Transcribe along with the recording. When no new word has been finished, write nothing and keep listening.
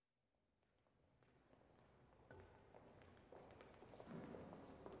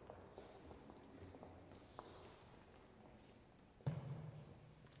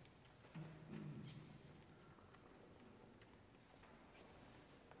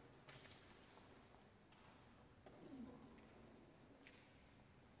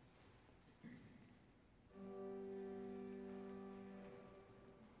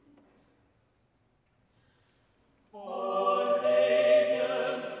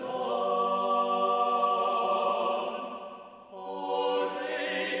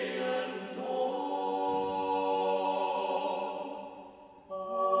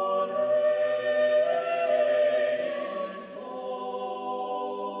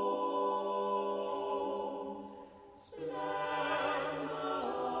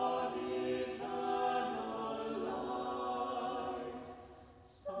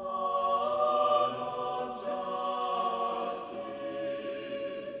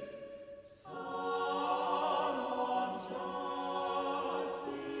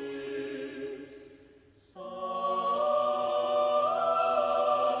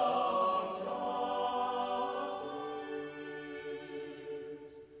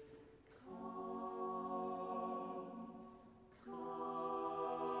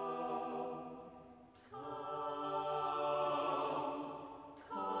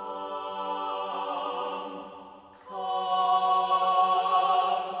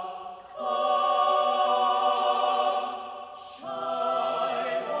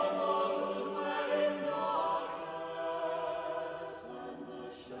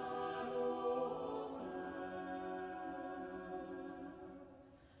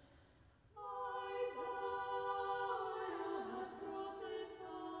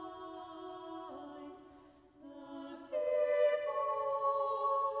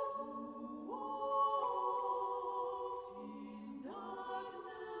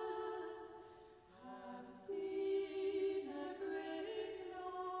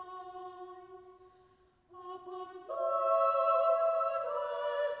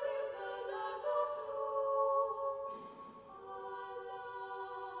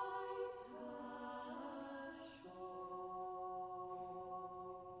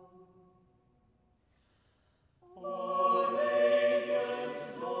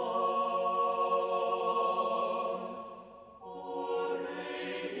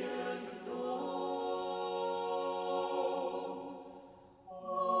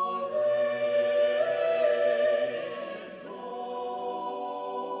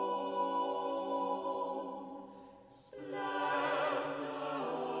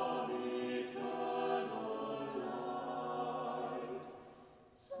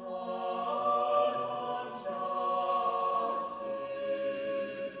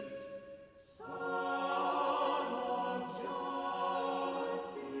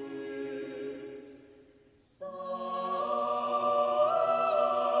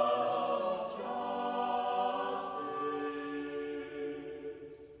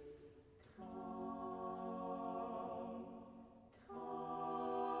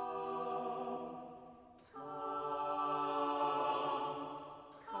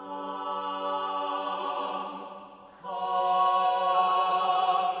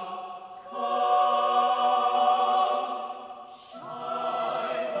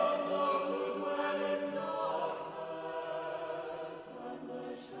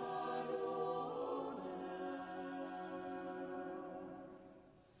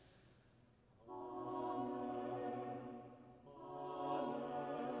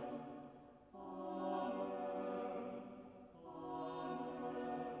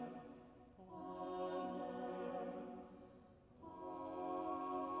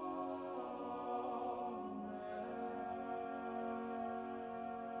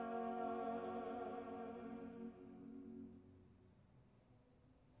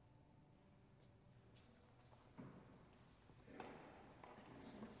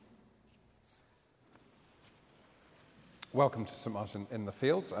Welcome to St Martin in the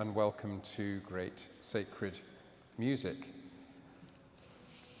Fields and welcome to Great Sacred Music.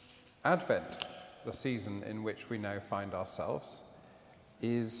 Advent, the season in which we now find ourselves,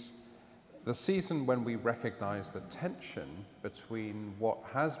 is the season when we recognize the tension between what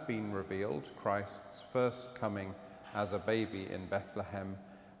has been revealed, Christ's first coming as a baby in Bethlehem,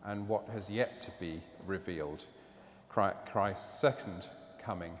 and what has yet to be revealed, Christ's second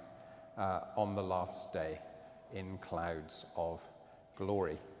coming on the last day in clouds of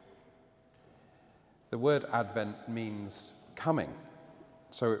glory. The word Advent means coming,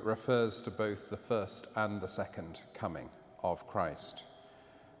 so it refers to both the first and the second coming of Christ.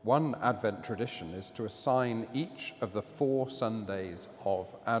 One Advent tradition is to assign each of the 4 Sundays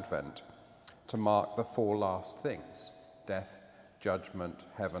of Advent to mark the 4 last things: death, judgment,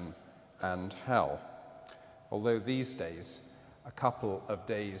 heaven, and hell. Although these days, a couple of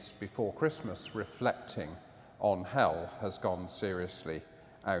days before Christmas, reflecting on hell has gone seriously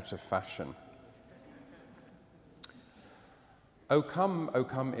out of fashion. O Come,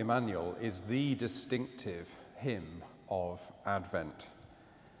 Emmanuel is the distinctive hymn of Advent.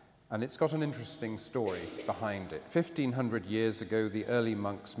 And it's got an interesting story behind it. 1,500 years ago, the early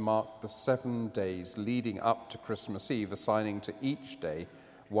monks marked the 7 days leading up to Christmas Eve, assigning to each day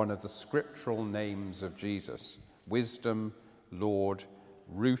one of the scriptural names of Jesus: Wisdom, Lord,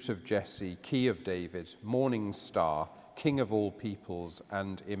 Root of Jesse, Key of David, Morning Star, King of all peoples,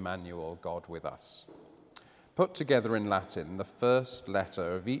 and Emmanuel, God with us. Put together in Latin, the first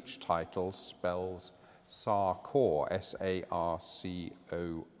letter of each title spells Sarcore, S-A-R-C-O-R-E.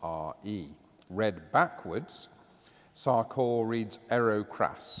 Read backwards, Sarcore reads Ero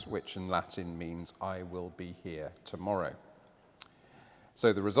Cras, which in Latin means I will be here tomorrow.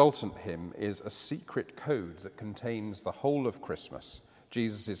 So the resultant hymn is a secret code that contains the whole of Christmas,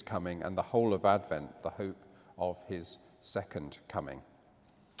 Jesus' coming, and the whole of Advent, the hope of his second coming.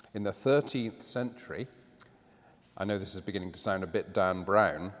 In the 13th century, I know this is beginning to sound a bit Dan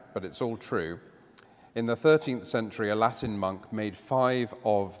Brown, but it's all true. In the 13th century, a Latin monk made 5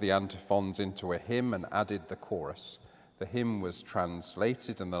 of the antiphons into a hymn and added the chorus. The hymn was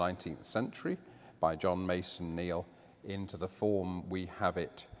translated in the 19th century by John Mason Neale into the form we have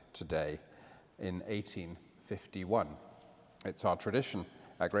it today in 1851. It's our tradition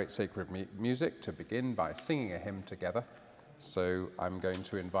at Great Sacred Music to begin by singing a hymn together. So I'm going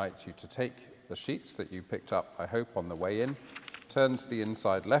to invite you to take the sheets that you picked up, I hope, on the way in, turn to the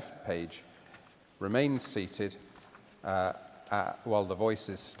inside left page, remain seated while the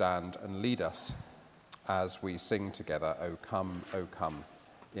voices stand, and lead us as we sing together, O Come,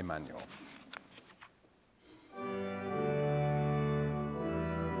 Emmanuel.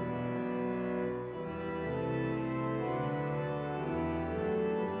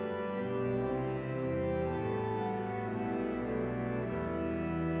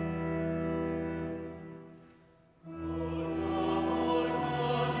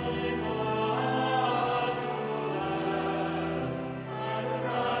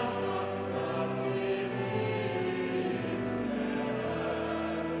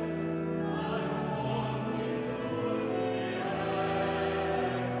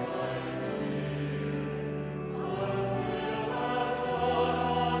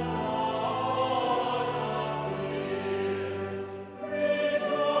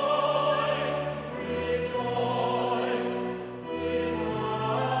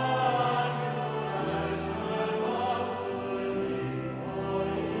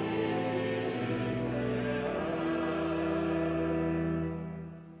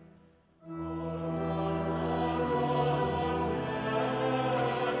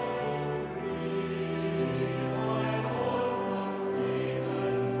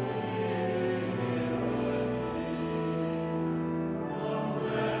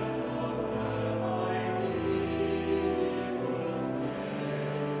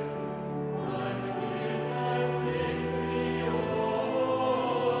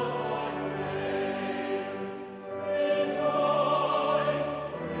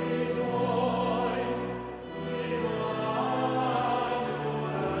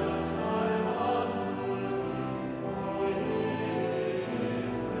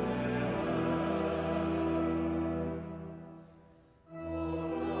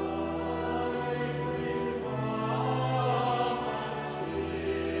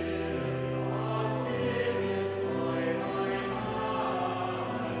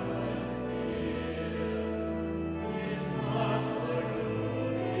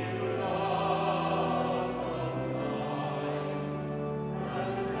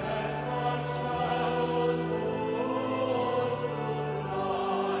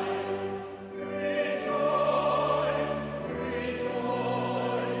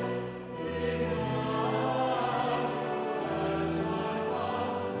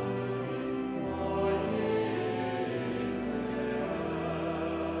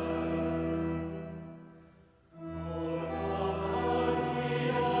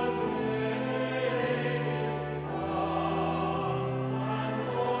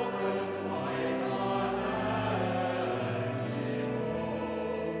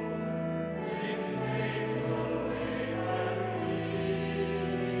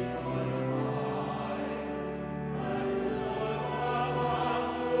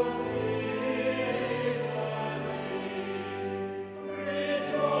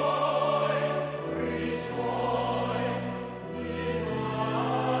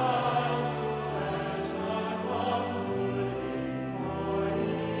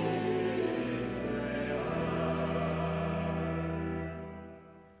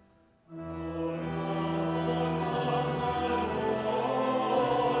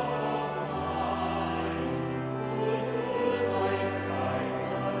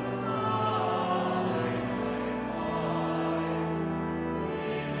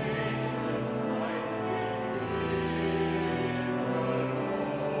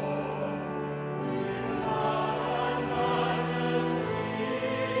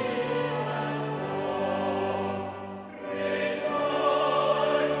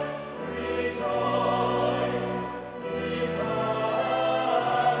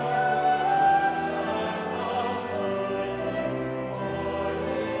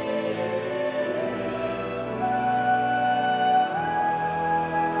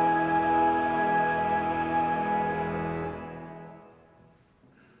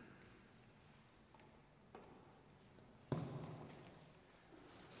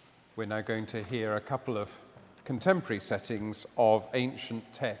 We're now going to hear a couple of contemporary settings of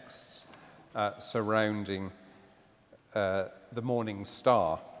ancient texts surrounding the morning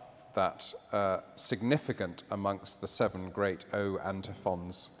star, that significant amongst the 7 great O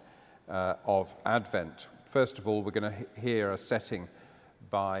antiphons of Advent. First of all, we're going to hear a setting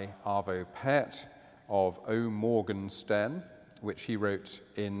by Arvo Pärt of O Morgenstern, which he wrote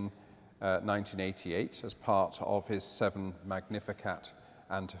in 1988 as part of his 7 Magnificat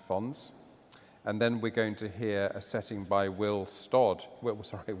antiphons. And then we're going to hear a setting by Will Todd,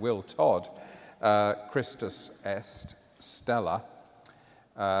 Christus Est Stella,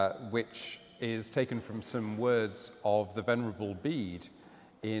 which is taken from some words of the Venerable Bede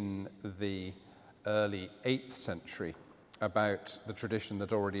in the early 8th century about the tradition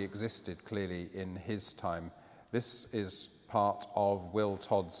that already existed clearly in his time. This is part of Will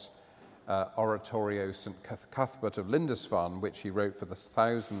Todd's Oratorio St. Cuthbert of Lindisfarne, which he wrote for the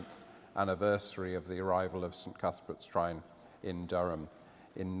 1000th anniversary of the arrival of St. Cuthbert's shrine in Durham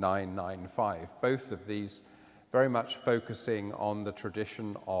in 995. Both of these very much focusing on the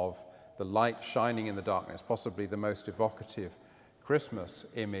tradition of the light shining in the darkness, possibly the most evocative Christmas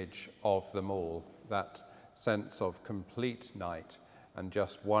image of them all, that sense of complete night and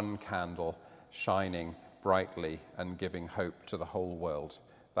just one candle shining brightly and giving hope to the whole world.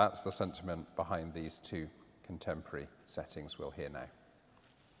 That's the sentiment behind these 2 contemporary settings we'll hear now.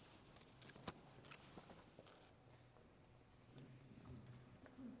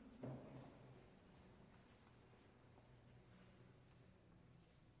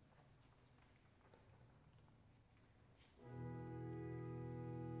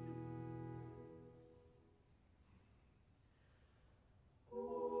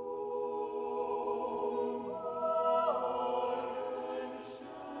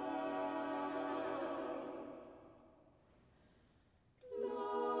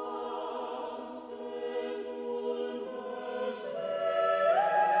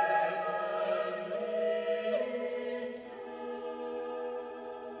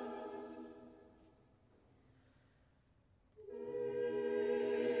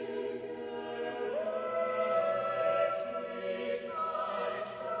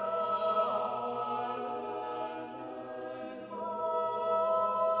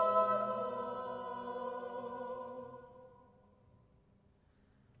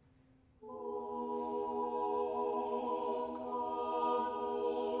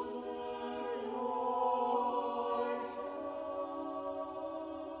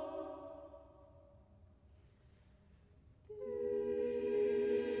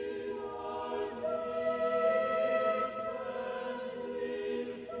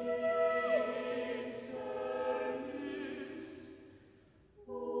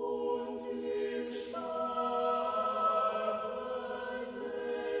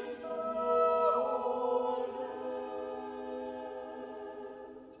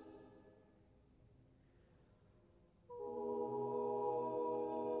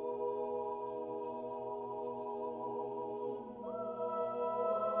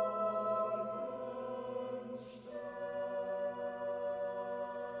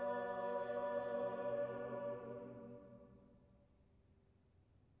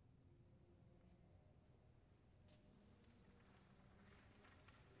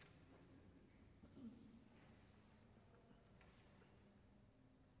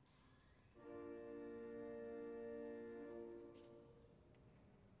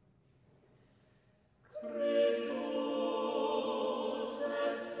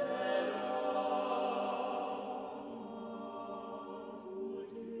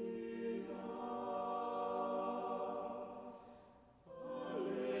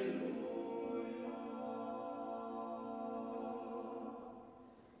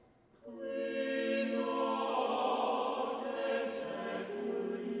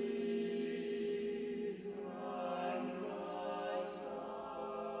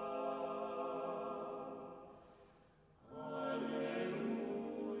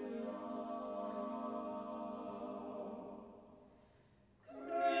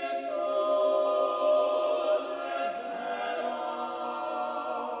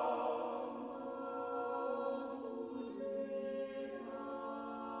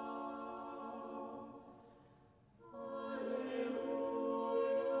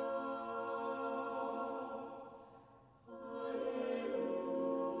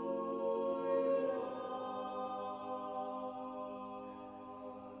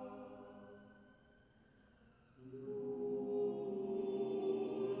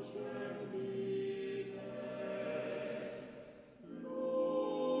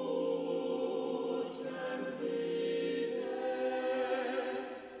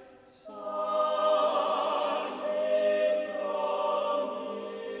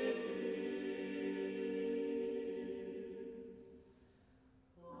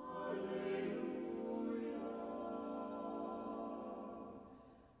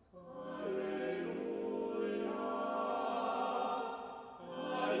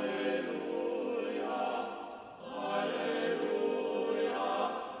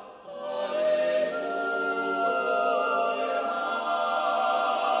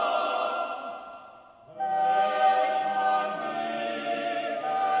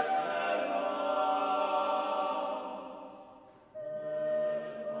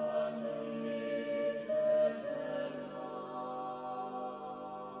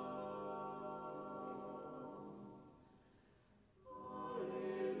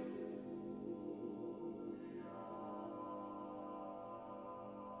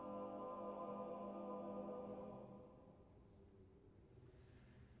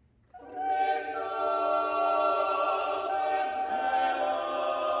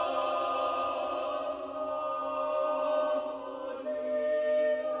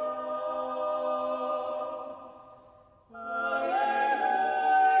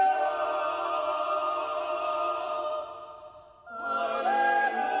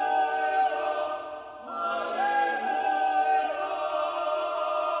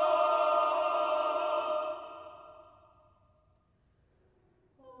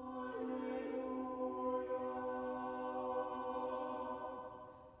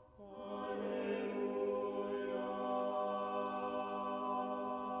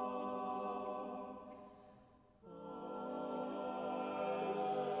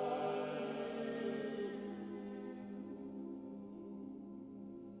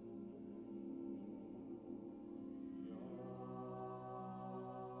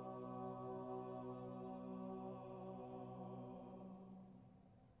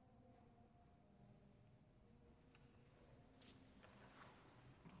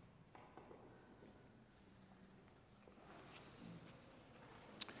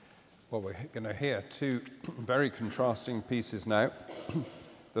 Well, we're going to hear two very contrasting pieces now.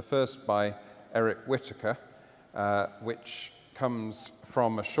 The first by Eric Whittaker, which comes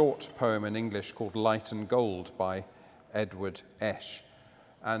from a short poem in English called Light and Gold by Edward Esch.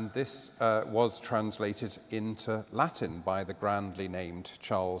 And this was translated into Latin by the grandly named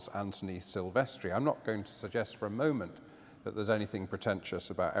Charles Anthony Silvestri. I'm not going to suggest for a moment that there's anything pretentious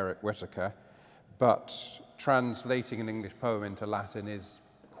about Eric Whittaker, but translating an English poem into Latin is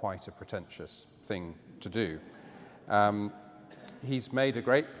quite a pretentious thing to do. He's made a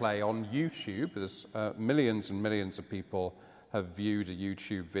great play on YouTube. There's millions and millions of people have viewed a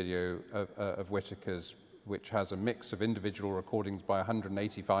YouTube video of Whittaker's, which has a mix of individual recordings by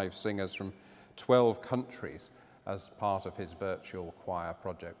 185 singers from 12 countries as part of his virtual choir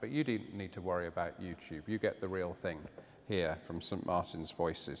project. But you don't need to worry about YouTube. You get the real thing here from St. Martin's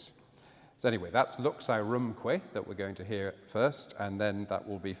Voices. So anyway, that's Luxau Rumque that we're going to hear first, and then that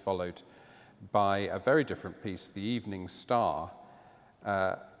will be followed by a very different piece, The Evening Star,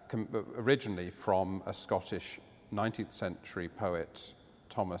 originally from a Scottish 19th century poet,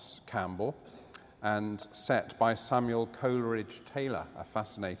 Thomas Campbell, and set by Samuel Coleridge Taylor, a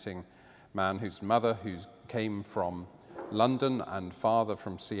fascinating man whose mother came from London and father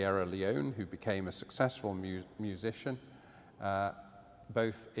from Sierra Leone, who became a successful musician,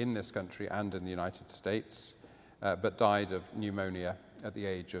 both in this country and in the United States, but died of pneumonia at the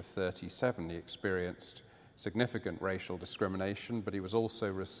age of 37. He experienced significant racial discrimination, but he was also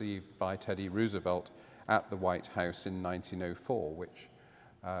received by Teddy Roosevelt at the White House in 1904, which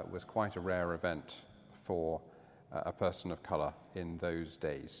was quite a rare event for a person of color in those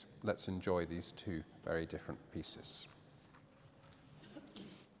days. Let's enjoy these two very different pieces.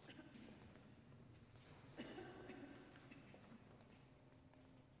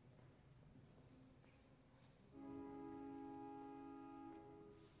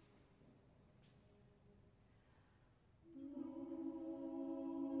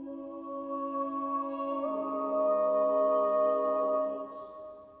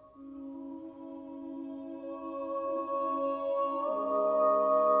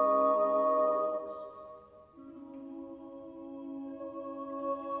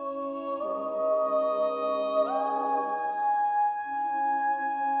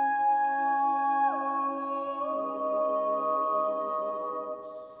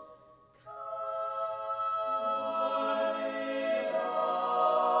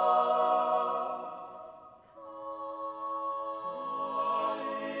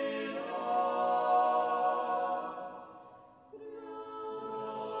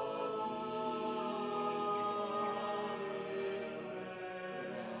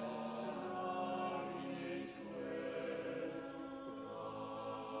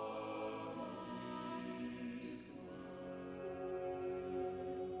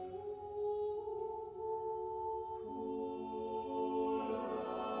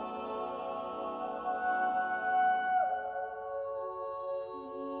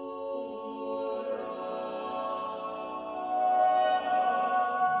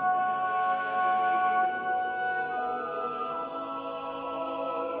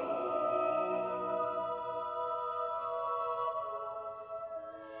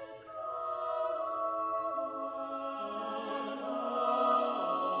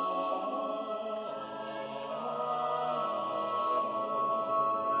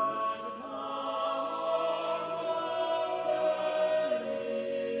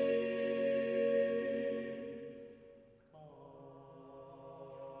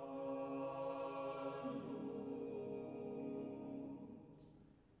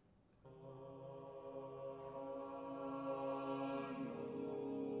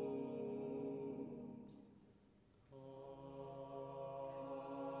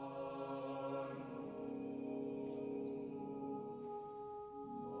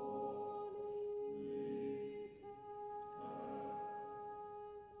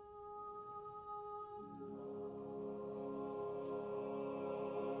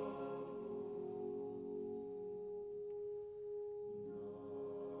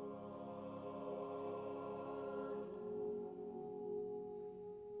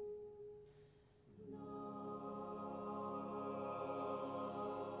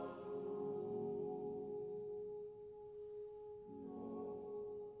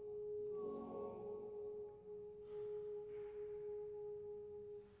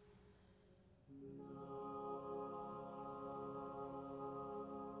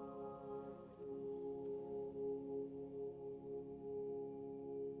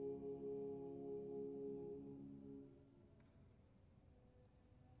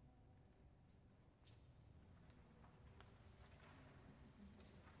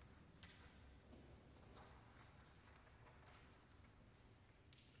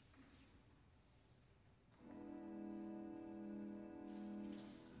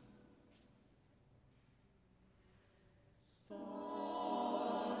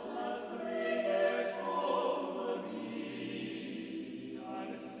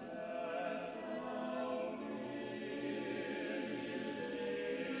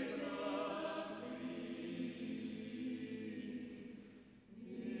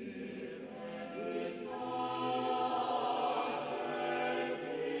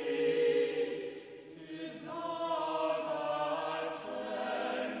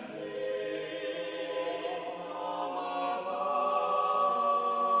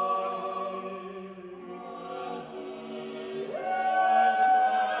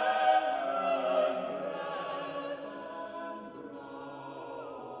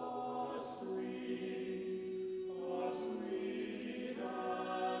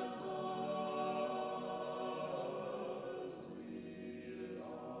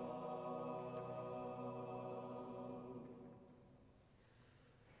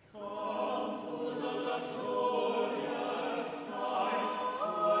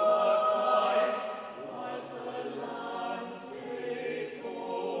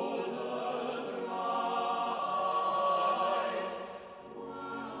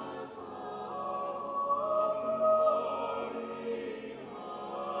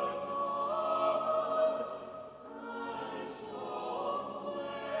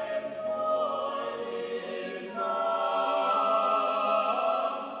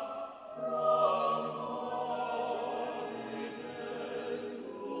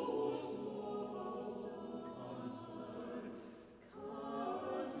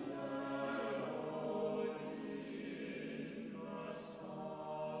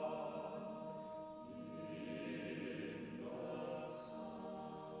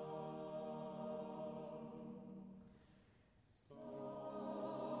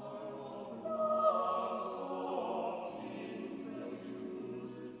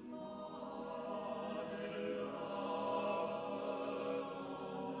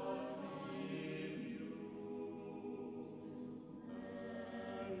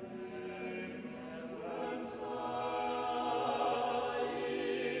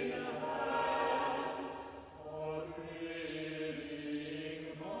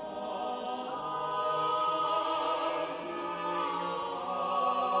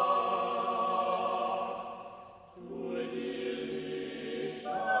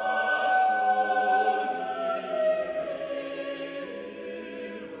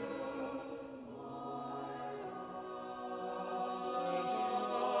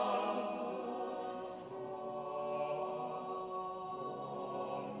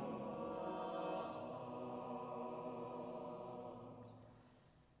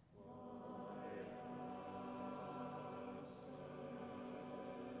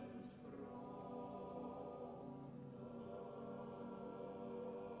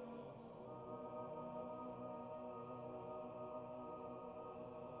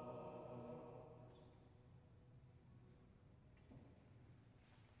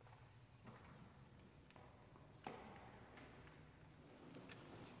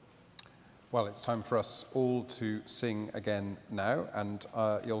 Well, it's time for us all to sing again now, and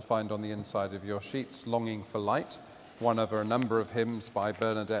you'll find on the inside of your sheets Longing for Light, one of a number of hymns by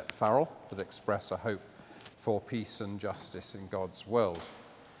Bernadette Farrell that express a hope for peace and justice in God's world.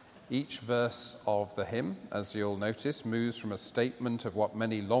 Each verse of the hymn, as you'll notice, moves from a statement of what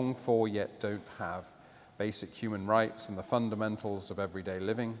many long for yet don't have, basic human rights and the fundamentals of everyday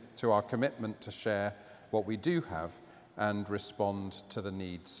living, to our commitment to share what we do have and respond to the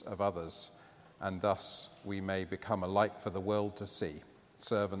needs of others. And thus we may become a light for the world to see,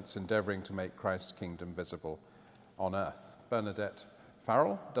 servants endeavouring to make Christ's kingdom visible on earth. Bernadette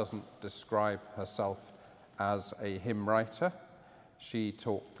Farrell doesn't describe herself as a hymn writer. She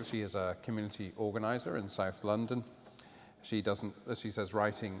is a community organiser in South London. She says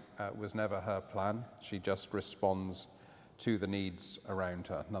writing was never her plan. She just responds to the needs around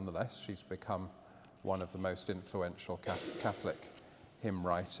her. Nonetheless, she's become one of the most influential Catholic hymn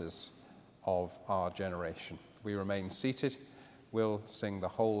writers of our generation. We remain seated. We'll sing the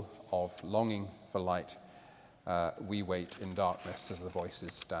whole of Longing for Light. We wait in darkness as the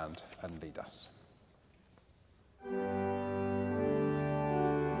voices stand and lead us.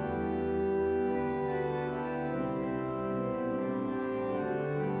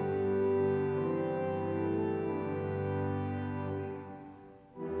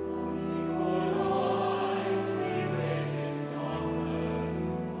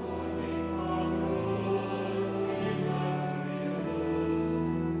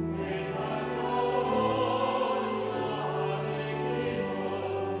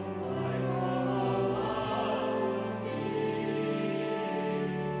 See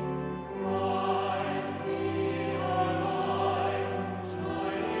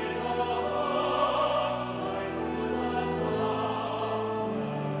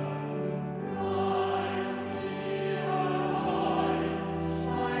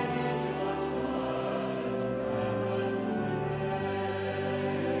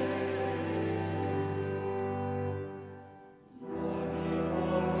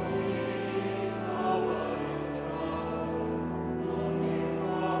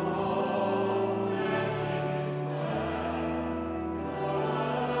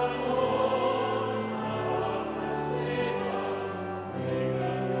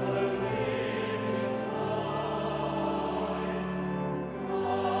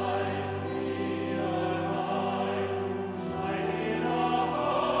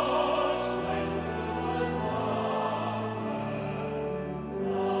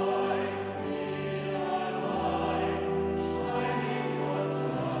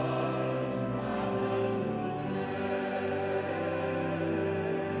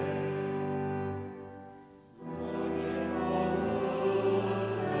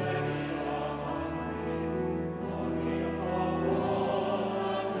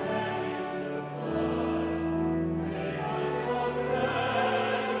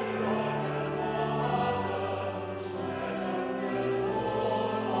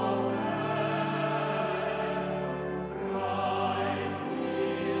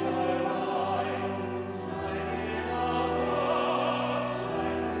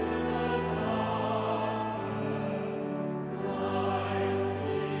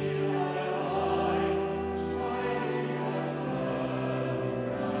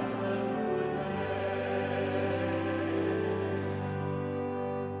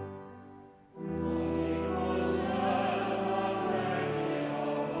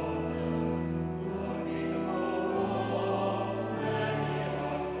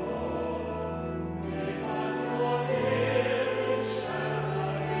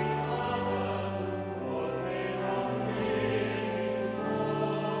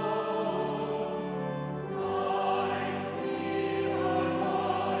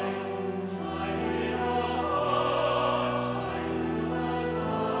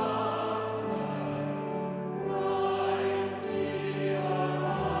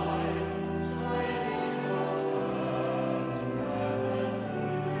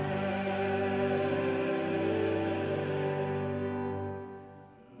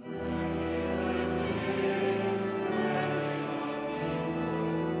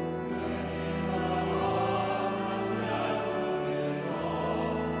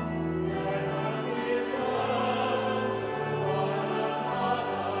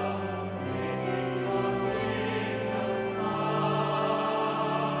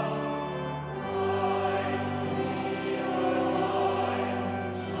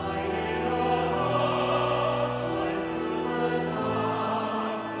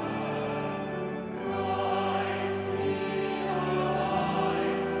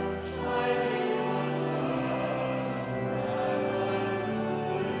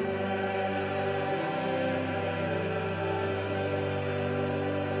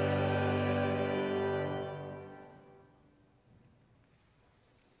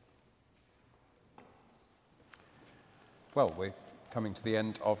Well, we're coming to the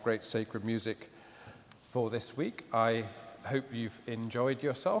end of Great Sacred Music for this week. I hope you've enjoyed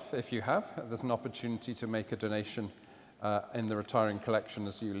yourself. If you have, there's an opportunity to make a donation in the retiring collection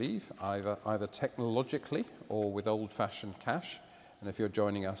as you leave, either technologically or with old-fashioned cash. And if you're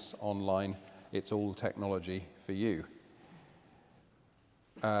joining us online, it's all technology for you.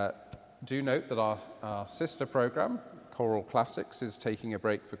 Do note that our sister programme, Choral Classics, is taking a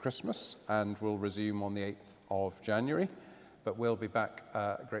break for Christmas and will resume on the 8th of January. But we'll be back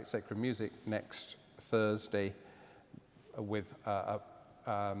at Great Sacred Music next Thursday with a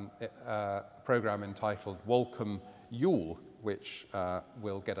programme entitled Welcome Yule, which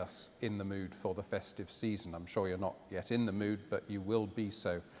will get us in the mood for the festive season. I'm sure you're not yet in the mood, but you will be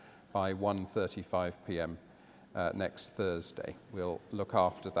so by 1:35 p.m. Next Thursday. We'll look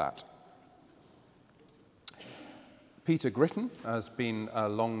after that. Peter Gritton has been a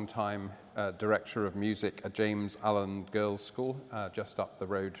long-time director of music at James Allen Girls' School, just up the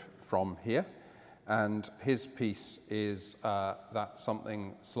road from here. And his piece is that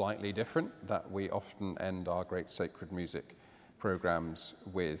something slightly different that we often end our Great Sacred Music programmes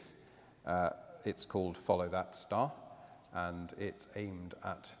with. It's called Follow That Star, and it's aimed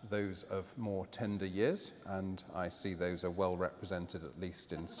at those of more tender years, and I see those are well represented, at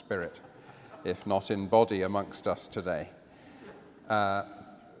least in spirit, if not in body, amongst us today.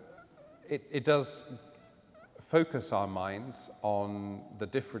 It does focus our minds on the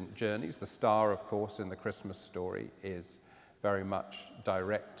different journeys. The star, of course, in the Christmas story is very much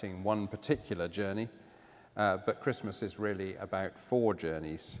directing one particular journey, but Christmas is really about 4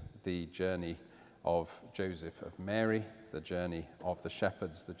 journeys: the journey of Joseph of Mary, the journey of the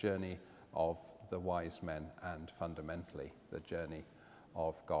shepherds, the journey of the wise men, and fundamentally the journey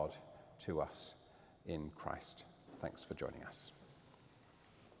of God to us in Christ. Thanks for joining us.